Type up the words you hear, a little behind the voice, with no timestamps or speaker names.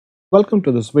Welcome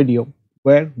to this video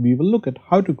where we will look at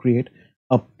how to create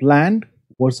a planned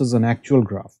versus an actual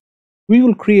graph. We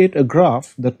will create a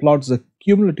graph that plots the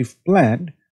cumulative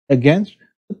planned against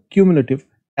the cumulative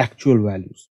actual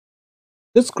values.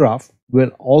 This graph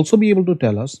will also be able to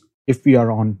tell us if we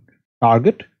are on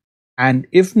target, and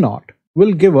if not,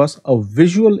 will give us a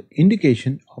visual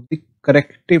indication of the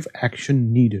corrective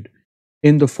action needed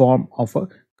in the form of a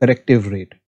corrective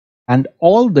rate. And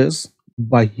all this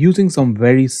by using some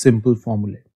very simple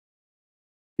formulae.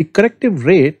 The corrective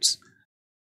rates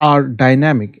are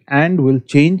dynamic and will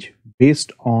change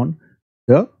based on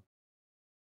the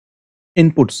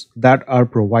inputs that are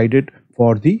provided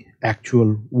for the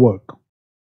actual work.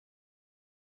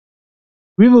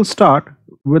 We will start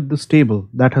with this table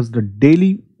that has the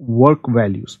daily work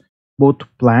values, both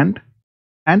planned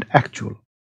and actual.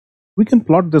 We can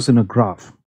plot this in a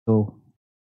graph. So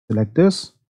select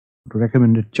this, to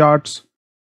recommended charts,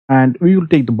 and we will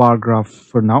take the bar graph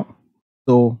for now.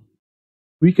 So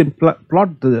we can plot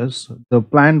the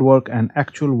planned work and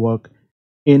actual work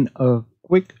in a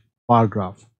quick bar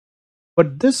graph.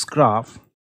 But this graph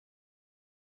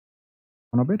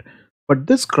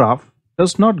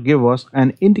does not give us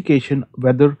an indication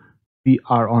whether we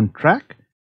are on track,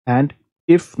 and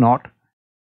if not,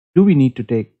 do we need to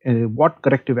take what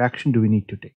corrective action do we need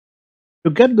to take.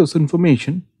 To get this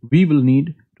information, we will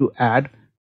need to add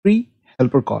 3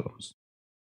 helper columns.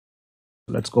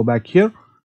 So let's go back here.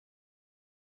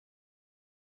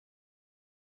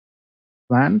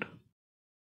 Planned,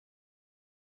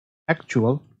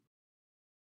 actual,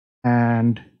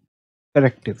 and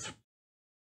corrective.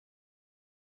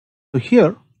 So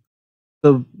here,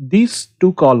 these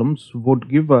 2 columns would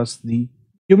give us the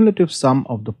cumulative sum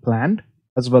of the planned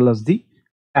as well as the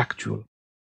actual.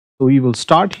 So we will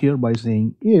start here by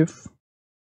saying if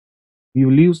we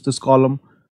will use this column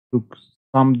to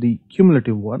sum the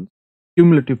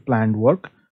cumulative planned work.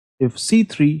 If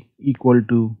C3 equal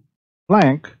to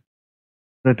blank,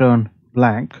 return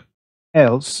blank,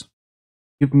 else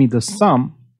give me the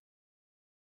sum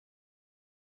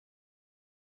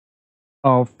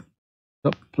of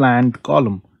the planned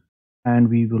column, and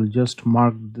we will just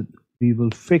we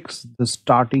will fix the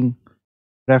starting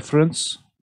reference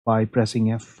by pressing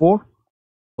F4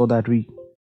 so that we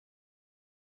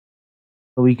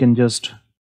can just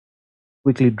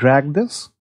quickly drag this,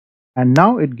 and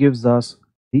now it gives us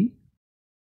the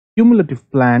cumulative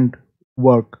planned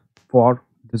work for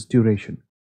this duration.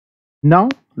 Now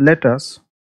let us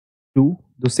do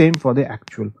the same for the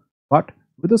actual, but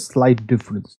with a slight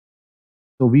difference.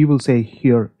 So we will say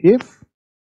here if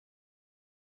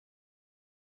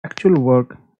actual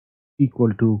work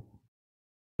equal to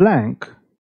blank,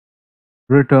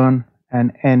 return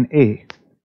an NA,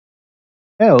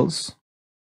 else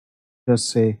just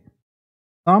say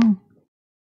sum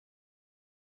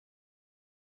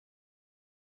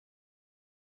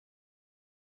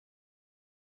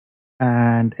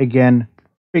and again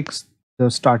fix the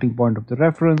starting point of the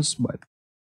reference by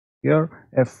here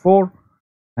F4,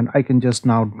 and I can just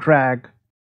now drag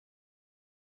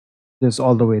this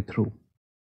all the way through.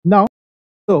 Now,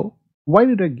 so why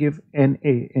did I give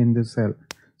NA in this cell?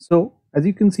 So as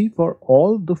you can see, for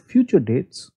all the future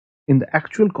dates in the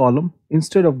actual column,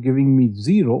 instead of giving me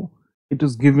 0, it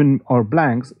is given, or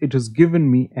blanks, it is given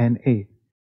me NA.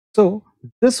 So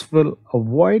this will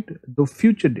avoid the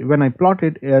future, when I plot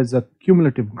it as a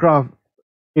cumulative graph,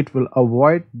 it will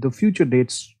avoid the future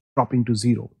dates dropping to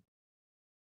 0.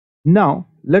 Now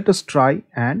let us try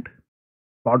and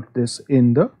plot this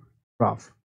in the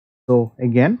graph. So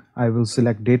again, I will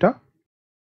select data,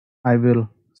 I will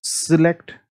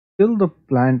select till the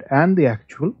planned and the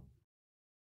actual,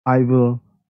 I will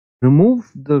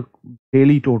remove the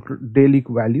daily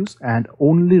values and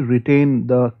only retain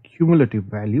the cumulative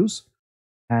values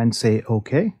and say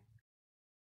OK.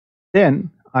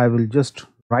 Then I will just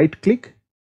right click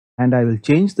and I will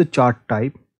change the chart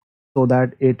type so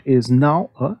that it is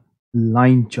now a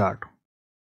line chart.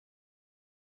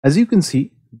 As you can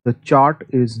see, the chart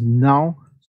is now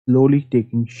slowly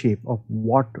taking shape of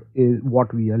what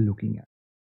we are looking at.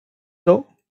 So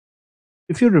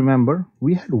if you remember,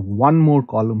 we had one more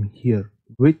column here,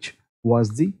 which was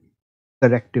the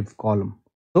corrective column.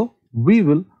 So we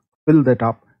will fill that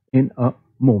up in a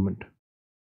moment.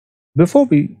 Before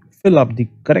we fill up the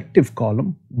corrective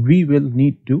column, we will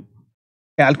need to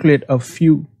calculate a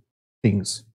few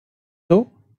things.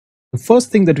 So the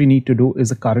first thing that we need to do is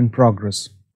the current progress.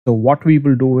 So what we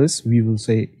will do is we will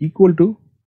say equal to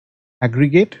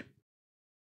aggregate.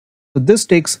 So this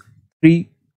takes 3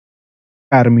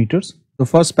 parameters. The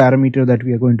first parameter that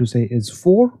we are going to say is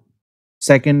 4.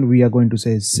 Second, we are going to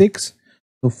say 6.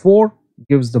 So 4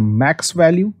 gives the max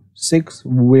value, 6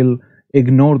 will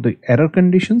ignore the error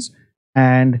conditions,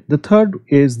 and the third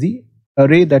is the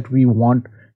array that we want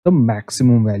the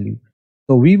maximum value.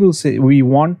 So we will say we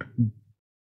want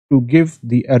to give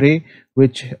the array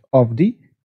which of the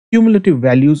cumulative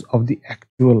values of the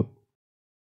actual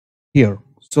here.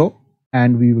 So,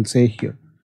 and we will say here.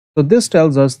 So this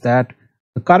tells us that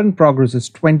the current progress is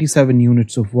 27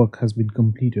 units of work has been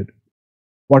completed.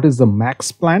 What is the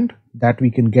max planned that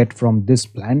we can get from this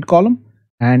planned column?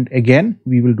 And again,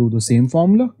 we will do the same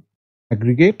formula.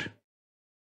 Aggregate.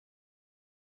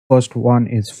 First one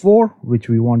is 4, which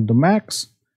we want the max.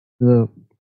 The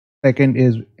second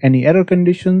is any error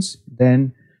conditions.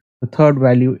 Then the third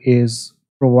value is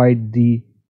provide the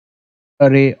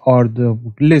array or the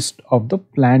list of the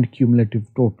planned cumulative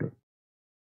total.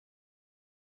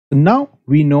 So now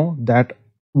we know that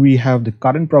we have the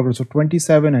current progress of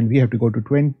 27 and we have to go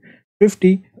to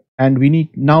 50, and we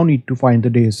now need to find the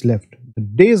days left. The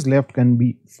days left can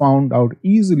be found out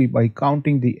easily by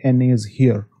counting the NAs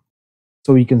here.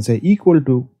 So we can say equal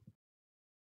to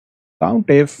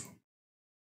COUNTIF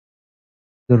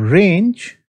the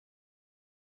range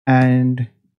and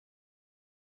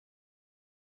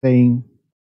saying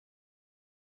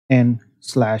n/a,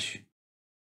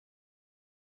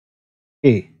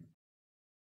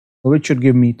 which should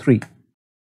give me 3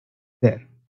 there.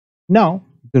 Now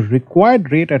the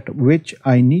required rate at which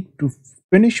I need to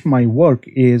finish my work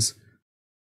is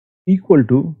equal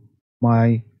to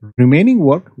my remaining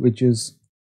work, which is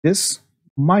this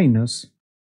minus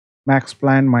max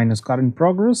plan minus current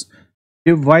progress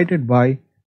divided by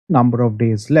number of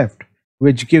days left,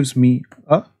 which gives me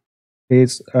a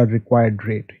required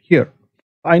rate here.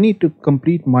 I need to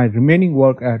complete my remaining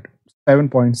work at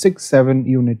 7.67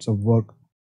 units of work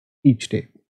each day.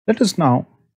 Let us now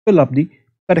fill up the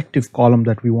corrective column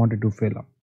that we wanted to fill up.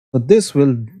 So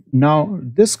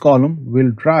this column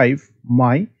will drive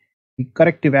the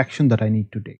corrective action that I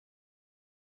need to take.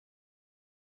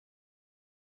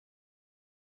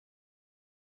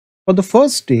 For the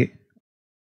first day,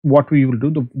 what we will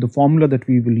do, the formula that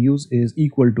we will use is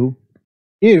equal to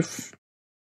if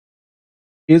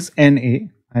is NA.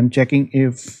 I'm checking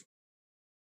if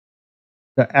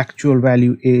the actual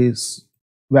value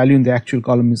in the actual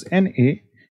column is NA.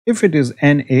 If it is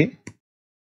NA,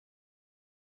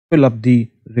 fill up the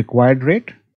required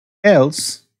rate,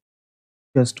 else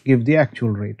just give the actual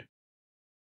rate.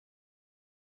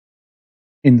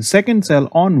 In the second cell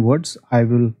onwards, I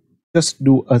will just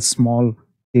do a small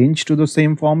change to the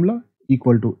same formula,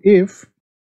 equal to if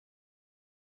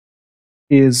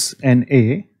is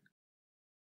NA,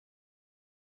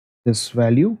 this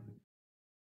value,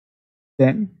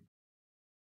 then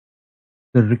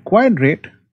the required rate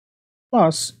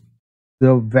plus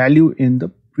the value in the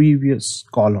previous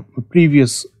column,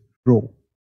 previous row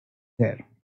there,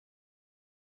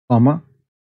 comma,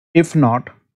 if not,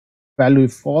 value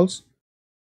if false,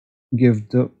 give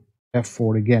the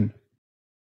F4 again.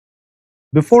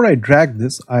 Before I drag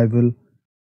this, I will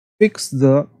fix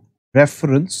the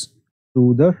reference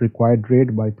to the required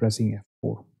rate by pressing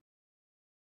F4.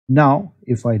 Now,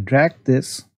 if I drag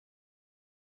this,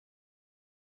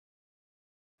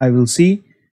 I will see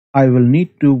I will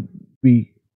need to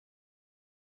be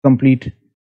complete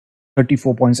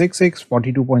 34.66,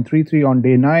 42.33 on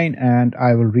day 9, and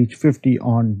I will reach 50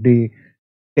 on day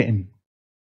 10.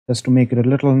 Just to make it a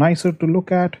little nicer to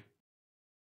look at,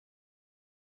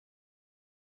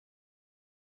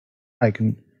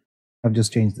 I've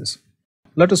just changed this.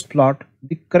 Let us plot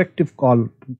the corrective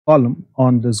column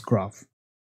on this graph.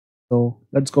 So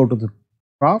let's go to the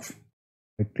graph,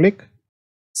 right click,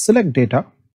 select data,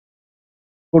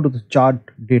 go to the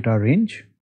chart data range,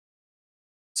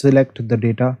 select the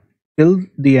data till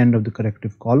the end of the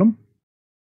corrective column.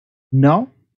 Now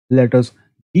let us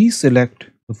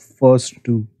deselect the first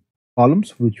two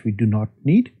columns which we do not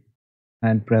need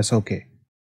and press OK.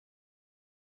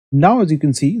 Now as you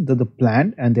can see that the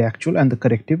planned and the actual and the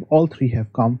corrective, all three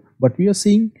have come, but we are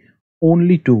seeing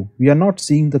only two. We are not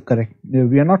seeing the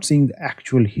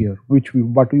actual here,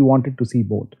 but we wanted to see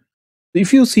both. So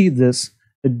if you see this,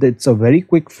 it's a very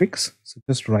quick fix. So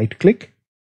just right click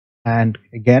and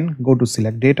again go to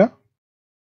select data,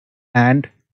 and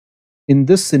in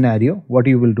this scenario what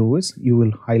you will do is you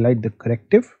will highlight the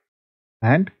corrective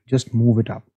and just move it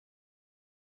up.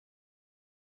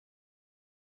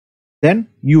 Then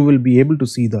you will be able to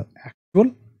see the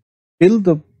actual till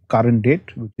the current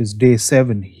date, which is day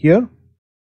 7 here,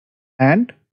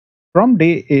 and from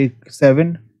day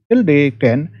 7 till day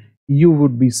 10 you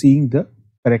would be seeing the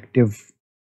corrective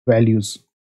values,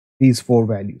 these 4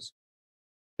 values.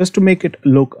 Just to make it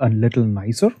look a little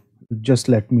nicer, just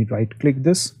let me right click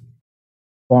this,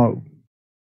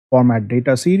 format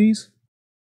data series,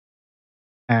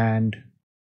 and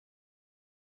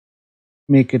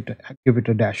give it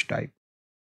a dash type.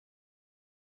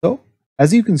 So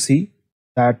as you can see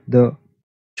that the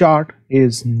chart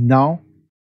is now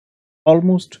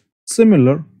almost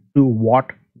similar to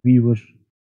what we were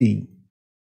seeing.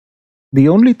 The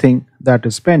only thing that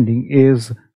is pending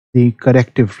is the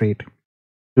corrective rate.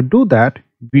 To do that,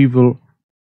 we will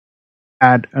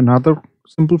add another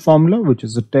simple formula, which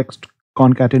is a text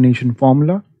concatenation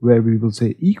formula, where we will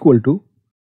say equal to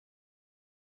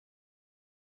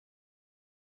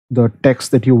the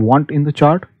text that you want in the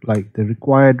chart, like the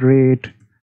required rate,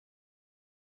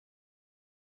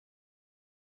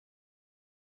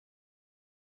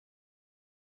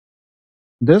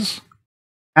 this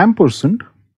ampersand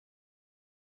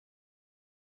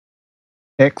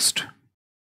text.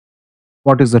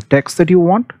 What is the text that you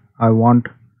want? I want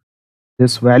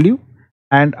this value,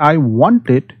 and I want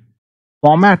it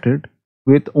formatted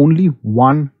with only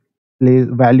one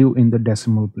value in the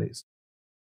decimal place,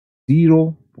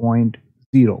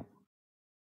 0.0.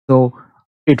 So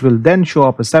it will then show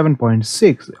up as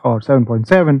 7.6 or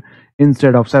 7.7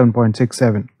 instead of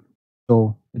 7.67.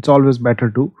 So it's always better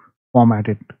to format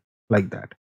it like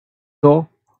that. So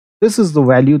this is the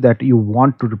value that you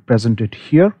want to represent it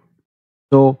here.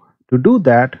 So to do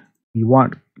that, we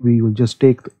will just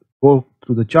go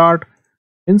through the chart,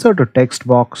 insert a text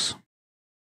box,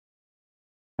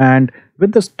 and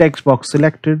with this text box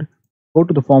selected, go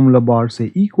to the formula bar,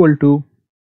 say equal to,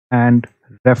 and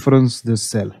reference this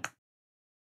cell.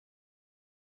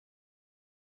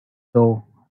 So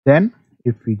then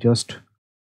if we just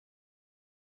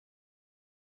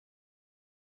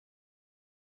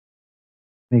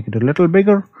make it a little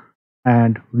bigger,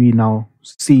 and we now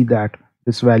see that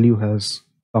this value has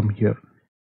come here.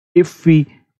 If we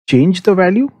change the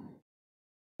value,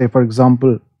 say for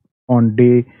example on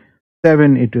day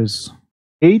 7 it is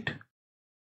 8,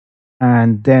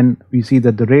 and then we see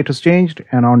that the rate has changed,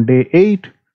 and on day 8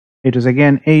 it is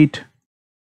again 8.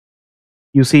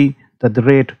 You see that the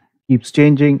rate keeps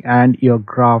changing and your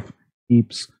graph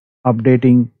keeps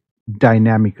updating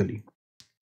dynamically.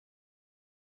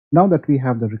 Now that we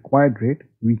have the required rate,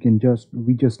 we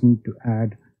just need to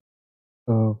add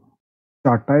a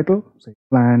chart title, say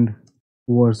planned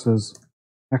versus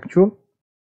actual,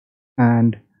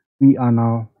 and we are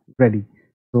now ready.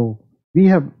 So we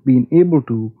have been able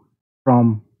to,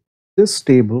 from this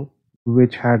table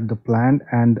which had the planned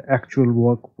and the actual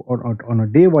work on a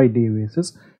day-by-day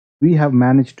basis, we have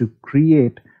managed to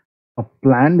create a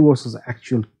planned versus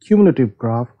actual cumulative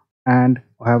graph, and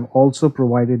have also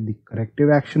provided the corrective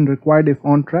action required if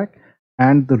on track,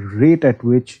 and the rate at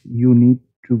which you need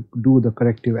to do the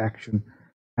corrective action,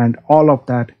 and all of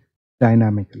that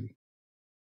dynamically.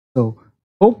 So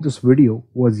hope this video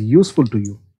was useful to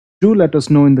you. Do let us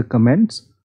know in the comments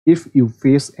if you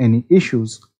face any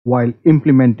issues while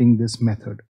implementing this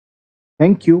method.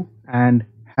 Thank you and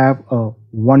have a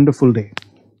wonderful day.